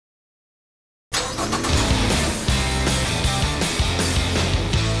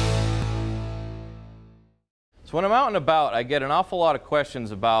So when I'm out and about, I get an awful lot of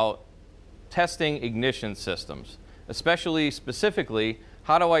questions about testing ignition systems, specifically,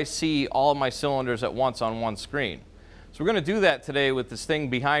 how do I see all of my cylinders at once on one screen? So we're going to do that today with this thing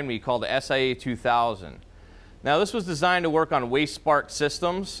behind me called the SIA2000. Now this was designed to work on waste spark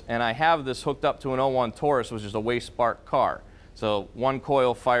systems, and I have this hooked up to an 01 Taurus, which is a waste spark car. So one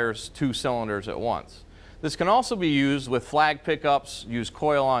coil fires 2 cylinders at once. This can also be used with flag pickups, use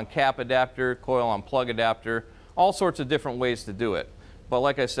coil on cap adapter, coil on plug adapter, all sorts of different ways to do it. But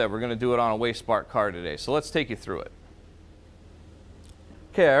like I said, we're going to do it on a waste spark car today. So let's take you through it.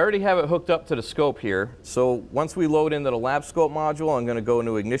 Okay, I already have it hooked up to the scope here. So once we load into the lab scope module, I'm going to go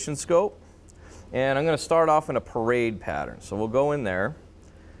into ignition scope. And I'm going to start off in a parade pattern. So we'll go in there.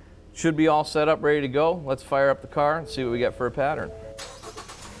 Should be all set up, ready to go. Let's fire up the car and see what we get for a pattern.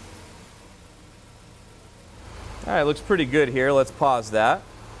 All right, looks pretty good here. Let's pause that.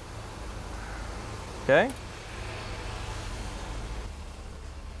 Okay.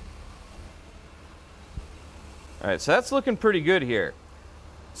 All right, so that's looking pretty good here.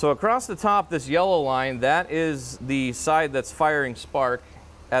 So across the top, this yellow line, that is the side that's firing spark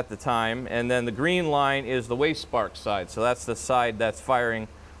at the time, and then the green line is the waste spark side. So that's the side that's firing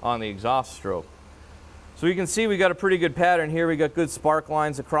on the exhaust stroke. So you can see we got a pretty good pattern here. We got good spark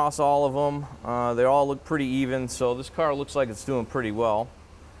lines across all of them. They all look pretty even, so this car looks like it's doing pretty well.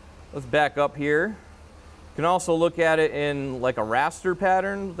 Let's back up here. You can also look at it in like a raster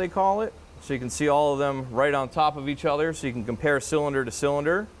pattern, they call it. So you can see all of them right on top of each other, so you can compare cylinder to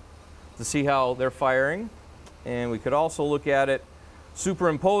cylinder to see how they're firing. And we could also look at it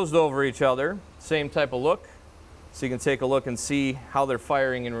superimposed over each other, same type of look. So you can take a look and see how they're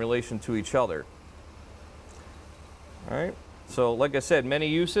firing in relation to each other. All right, so like I said, many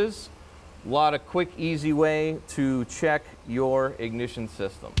uses, a lot of quick, easy way to check your ignition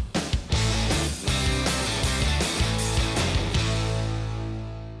system.